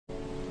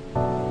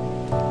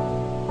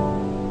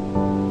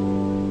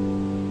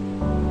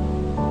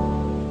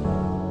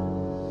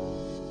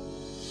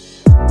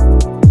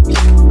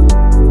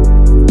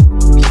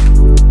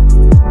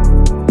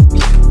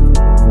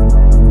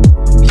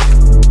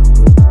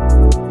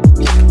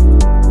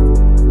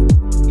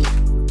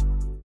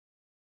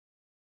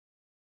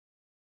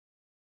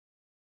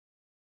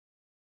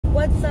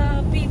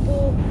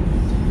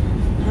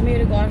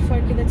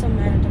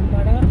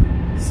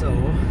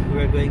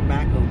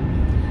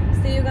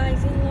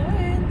guys in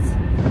Lawrence.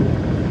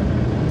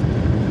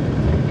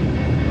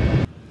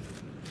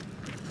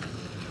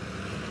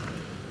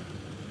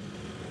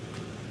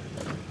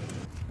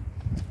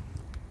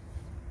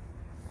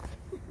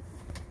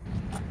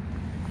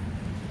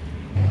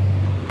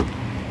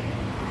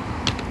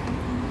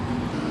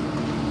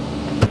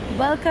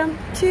 Welcome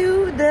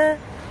to the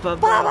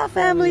Papa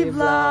family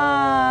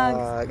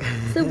vlog.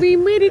 So we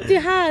made it to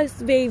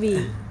house,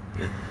 baby.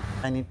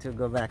 I need to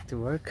go back to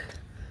work.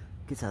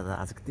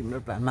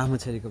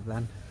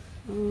 Plan.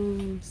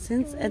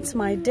 Since it's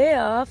my day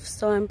off,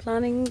 so I'm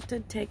planning to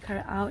take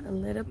her out a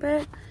little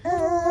bit.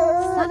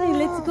 Sunny,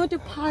 let's go to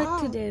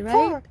park today,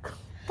 right?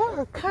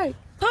 Park.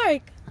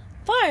 Hi.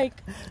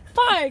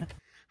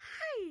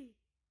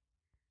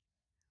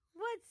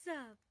 What's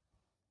up?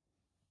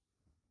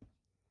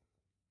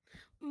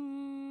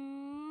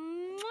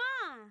 Mwah.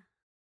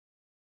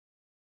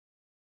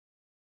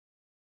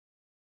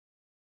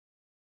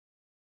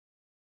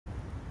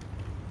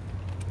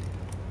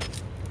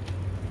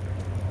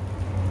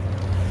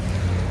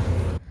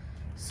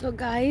 So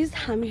guys,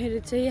 हामीहरु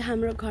चाहिँ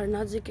हाम्रो घर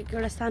नजिकैको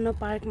एउटा सानो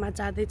पार्कमा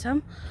जाँदैछौं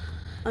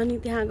अनि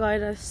त्यहाँ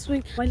गएर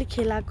स्विङ मैले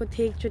खेलाको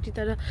थिए एकचोटी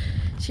तर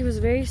she was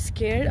very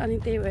scared अनि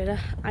त्यही भएर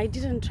I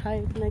didn't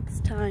try it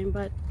next time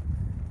but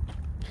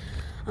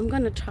I'm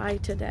gonna try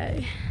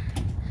today.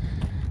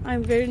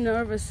 I'm very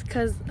nervous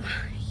because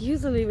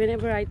usually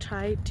whenever I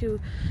try to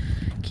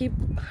keep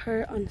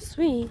her on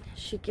swing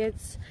she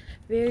gets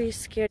very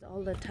scared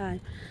all the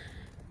time.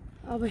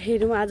 अब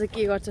हेरौं आज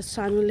के गर्छ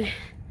सानुले.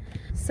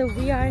 So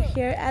we are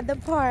here at the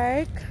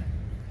park.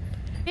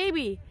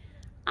 Baby,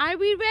 are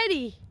we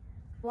ready?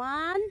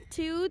 1,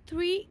 2,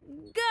 3,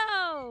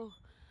 go!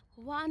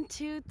 1,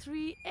 2,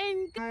 3,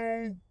 and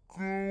go!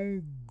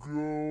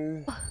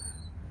 Go!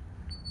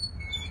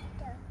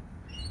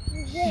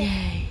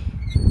 Yay!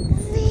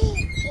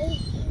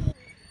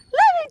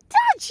 Let me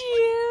touch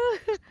you!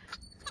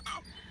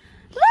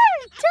 Let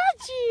me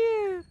touch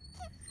you!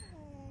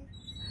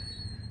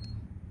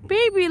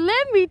 Baby,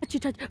 let me touch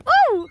you.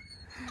 Oh!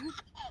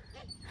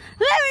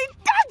 Let me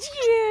touch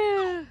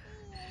you!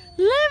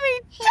 Let me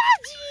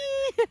touch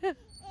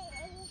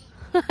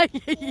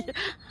you!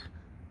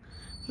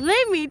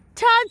 Let me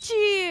touch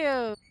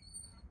you!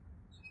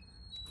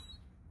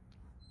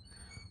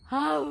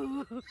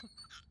 Oh!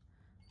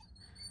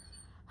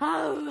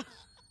 Oh!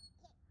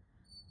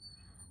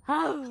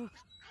 Oh!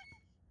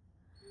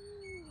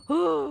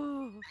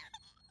 Oh!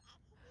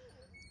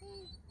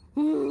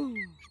 Mm.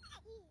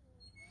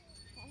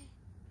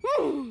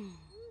 Mm.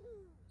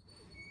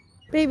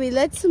 Baby,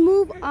 let's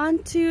move on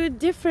to a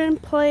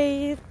different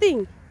play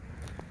thing.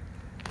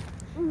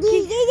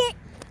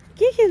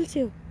 के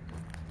खेल्छौ?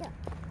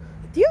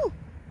 त्यो?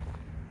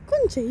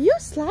 कुन चाहिँ यो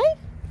slide?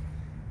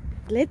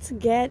 Let's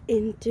get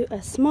into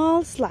a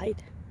small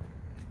slide.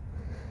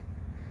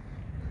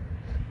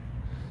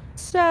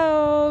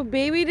 So,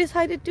 baby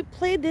decided to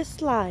play this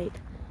slide.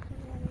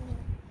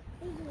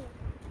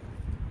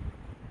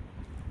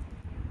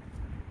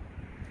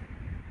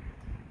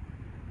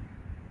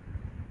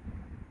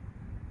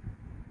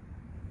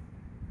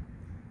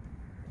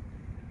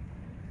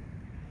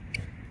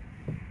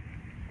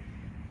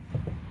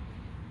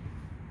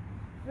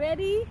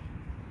 Ready?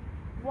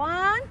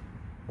 1,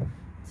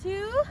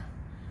 2.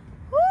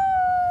 Woo!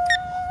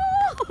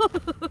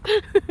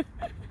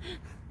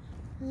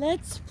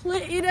 Let's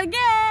play it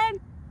again.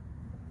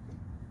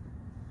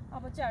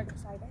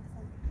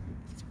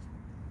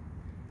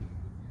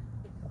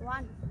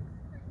 One.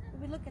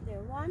 We look at there.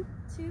 1,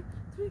 2,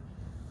 3.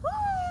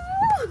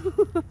 Woo!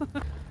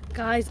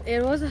 Guys,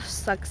 it was a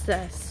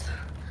success.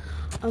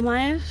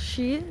 Amaya,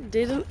 she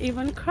didn't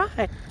even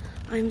cry.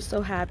 I'm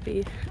so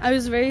happy. I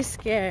was very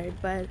scared,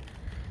 but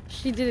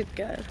she did it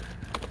good.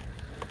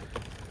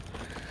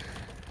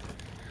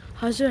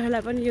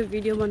 हजुरहरुलाई पनि यो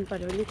video मन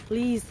पर्यो भने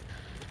please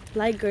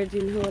like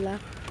गरिदिनु होला.